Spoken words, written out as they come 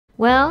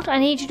Well, I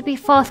need you to be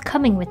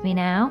forthcoming with me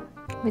now,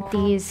 with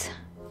these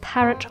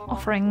parrot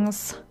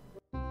offerings.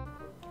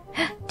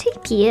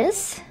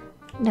 Tapirs?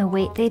 No,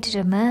 wait, they did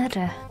a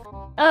murder.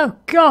 Oh,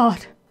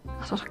 God!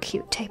 That's not a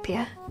cute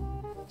tapir.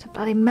 It's a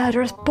bloody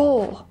murderous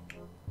boar.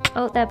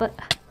 Oh, there,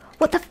 but...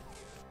 What the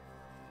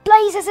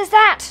blazes is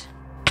that?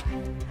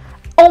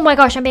 Oh my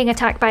gosh, I'm being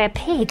attacked by a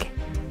pig.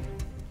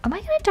 Am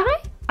I gonna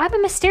die? I'm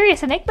a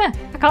mysterious enigma.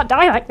 I can't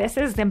die like this.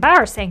 This is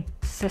embarrassing.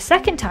 It's the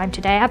second time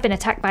today I've been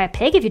attacked by a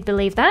pig, if you'd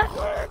believe that.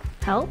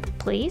 Help,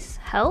 please.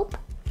 Help.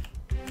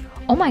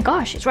 Oh my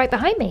gosh, it's right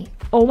behind me.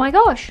 Oh my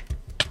gosh.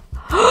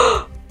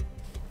 I'm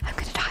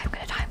gonna die, I'm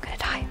gonna die, I'm gonna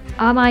die.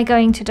 Am I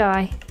going to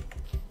die?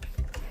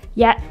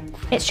 Yeah,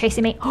 it's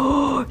chasing me.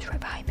 Oh, it's right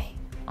behind me.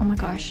 Oh my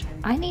gosh.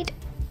 I need...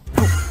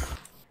 Oh.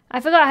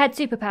 I forgot I had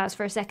superpowers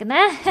for a second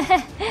there.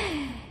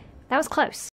 That was close.